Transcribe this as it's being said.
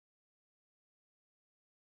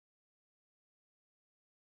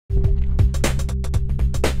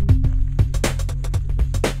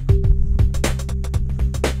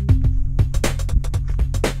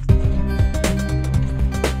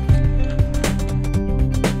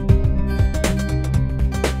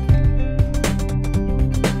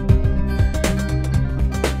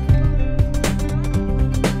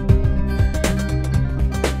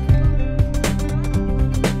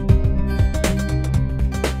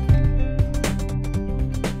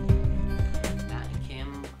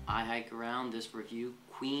this review.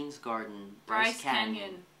 Queen's Garden, Bryce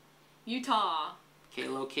Canyon, Utah. Okay,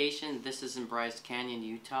 location, this is in Bryce Canyon,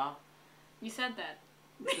 Utah. You said that.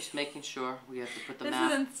 Just making sure. We have to put the this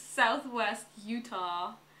map. This is in southwest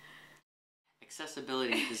Utah.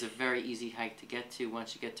 Accessibility is a very easy hike to get to.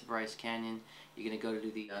 Once you get to Bryce Canyon, you're going to go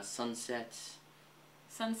to the sunsets.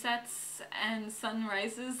 Sunsets and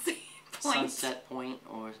sunrises point. Sunset point,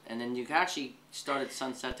 and then you can actually start at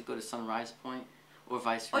sunset to go to sunrise point, or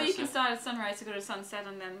vice versa. Or you can start at sunrise to go to sunset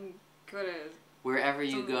and then go to... Wherever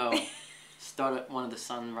you go, start at one of the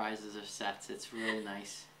sunrises or sets. It's really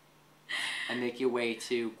nice. And make your way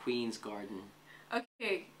to Queen's Garden.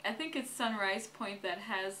 Okay, I think it's Sunrise Point that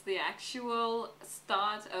has the actual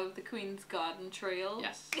start of the Queen's Garden Trail.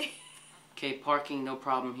 Yes. Okay, parking, no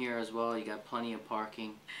problem here as well. You got plenty of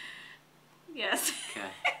parking. Yes. Okay.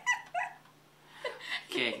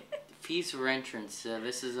 Okay, fees for entrance.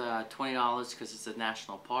 This is $20 because it's a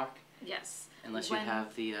national park. Yes. Unless you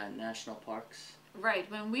have the national parks.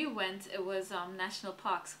 Right, when we went, it was National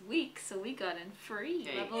Parks Week, so we got in free.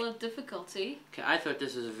 Okay. Level of difficulty. Okay, I thought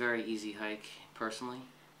this was a very easy hike, personally.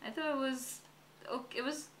 I thought it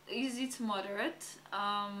was easy to moderate.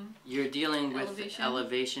 You're dealing with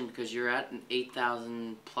elevation because you're at an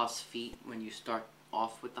 8,000 plus feet when you start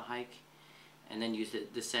off with the hike, and then you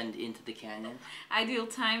descend into the canyon. Ideal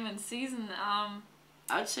time and season.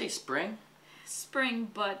 I'd say spring. Spring,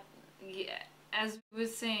 but yeah. As we were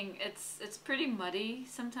saying, it's pretty muddy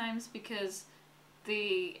sometimes because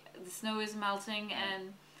the snow is melting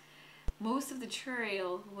and most of the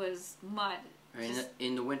trail was mud. Right,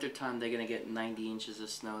 in the wintertime, they're going to get 90 inches of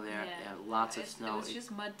snow there. Yeah, lots of snow. It was just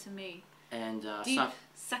mud to me. And deep,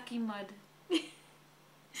 sucky mud.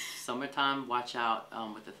 Summertime, watch out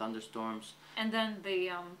with the thunderstorms. And then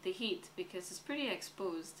the heat because it's pretty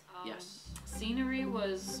exposed. Yes. Scenery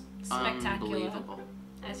was spectacular. Unbelievable.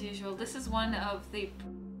 As usual, this is one of the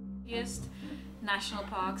prettiest national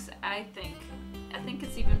parks, I think. I think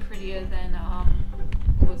it's even prettier than,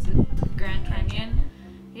 what was it, Grand Canyon?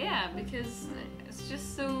 Yeah, because it's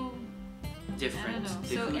just so... different.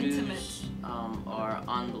 The so intimate. Are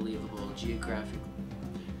unbelievable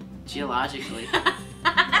geologically.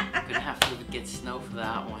 Gonna have to get snow for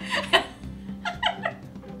that one.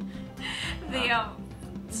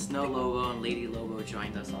 Snow Lobo and Lady Lobo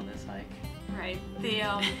joined us on this hike. Right. The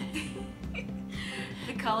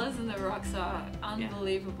colors in the rocks are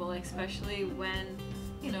unbelievable, especially when,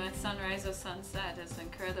 you know, at sunrise or sunset. It's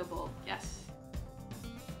incredible. Yes.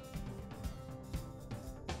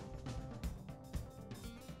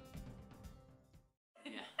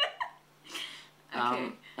 Yeah.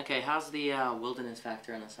 Okay. Okay, how's the wilderness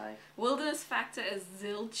factor on this hike? Wilderness factor is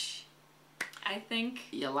zilch. I think.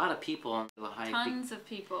 Yeah, a lot of people on the hike. Tons of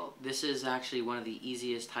people. This is actually one of the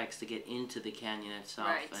easiest hikes to get into the canyon itself.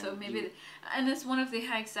 Right, so maybe... and it's one of the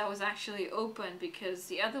hikes that was actually open because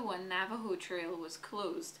the other one, Navajo Trail, was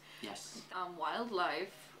closed. Yes.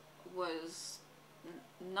 Wildlife was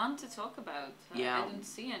none to talk about. Yeah. I didn't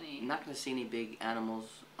see any. I'm not going to see any big animals.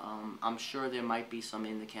 I'm sure there might be some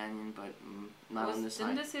in the canyon, but not on this hike.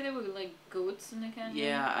 Didn't they say there were like goats in the canyon?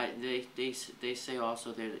 Yeah, they say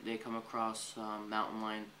also they come across mountain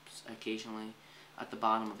lions occasionally at the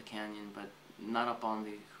bottom of the canyon, but not up on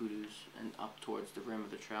the hoodoos and up towards the rim of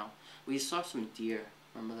the trail. We saw some deer.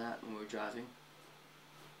 Remember that when we were driving?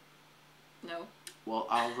 No. Well,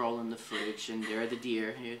 I'll roll in the footage, and there are the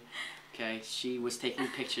deer here. Okay, she was taking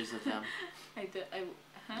pictures of them. I did.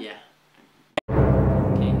 Huh? Yeah.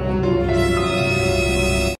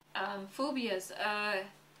 Phobias.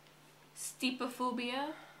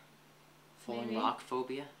 Steepophobia. Falling rock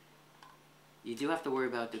phobia. You do have to worry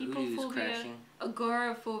about the hoodoos crashing.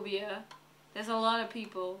 Agoraphobia. There's a lot of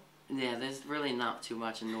people. Yeah, there's really not too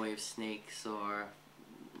much in the way of snakes or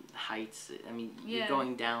heights. I mean, you're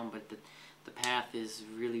going down, but the path is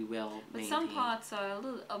really well maintained. But some parts are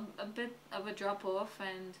a bit of a drop off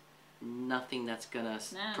and... nothing that's gonna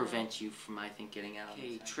prevent you from, I think, getting out.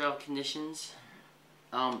 Okay, trail conditions.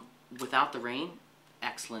 Without the rain,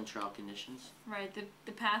 excellent trail conditions. Right,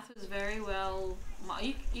 the path was very well.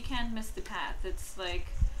 You can't miss the path. It's like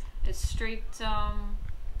it's straight.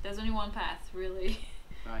 There's only one path really.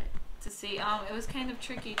 Right. To see. It was kind of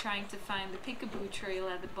tricky trying to find the Peekaboo Trail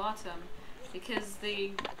at the bottom because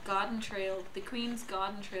the Garden Trail, the Queen's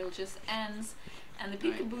Garden Trail, just ends, and the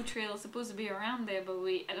Peekaboo Trail is supposed to be around there, but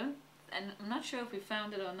I'm not sure if we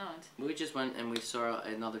found it or not. We just went and we saw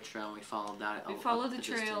another trail and we followed that. We followed the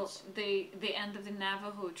trail, the end of the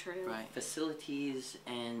Navajo Trail. Right. Facilities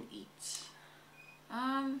and eats.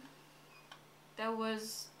 There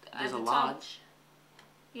was... There's a lodge.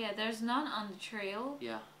 Yeah, there's none on the trail.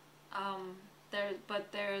 Yeah.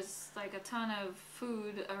 there's like a ton of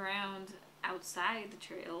food around outside the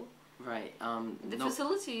trail. Right. The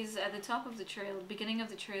facilities at the top of the trail, the beginning of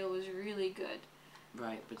the trail, was really good.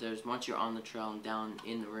 Right, but there's once you're on the trail and down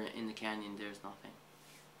in the canyon, there's nothing.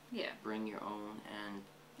 Yeah. Bring your own, and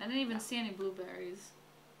I didn't even see any blueberries.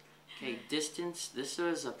 Okay, distance. This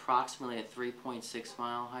was approximately a 3.6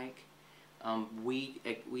 mile hike. We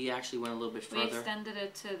actually went a little bit further. We extended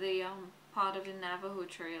it to the part of the Navajo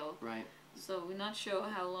Trail. Right. So we're not sure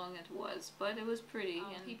how long it was, but it was pretty.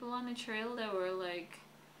 And people on the trail, there were like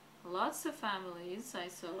lots of families I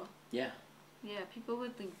saw. Yeah. Yeah, people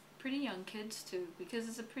with the pretty young kids too, because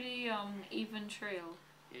it's a pretty even trail.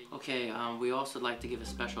 Okay, we also like to give a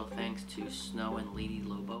special thanks to Snow and Lady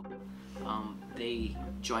Lobo. They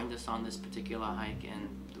joined us on this particular hike, and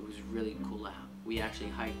it was really cool. We actually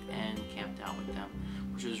hiked and camped out with them,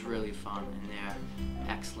 which was really fun, and they're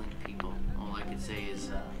excellent people. All I could say is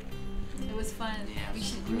it was fun. Yeah,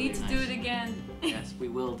 we need to do it again. Yes, we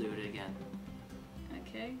will do it again.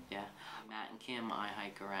 Okay. Yeah. Matt and Kim, I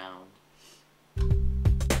hike around.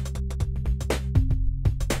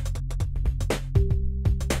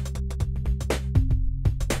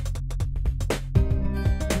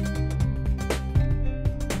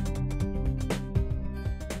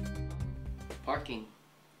 Parking.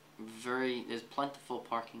 There's plentiful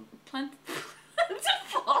parking. Plentiful.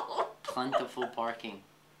 Plentiful parking.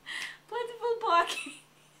 Plentiful parking.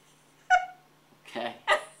 Okay.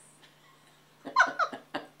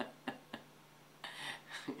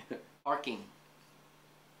 Parking.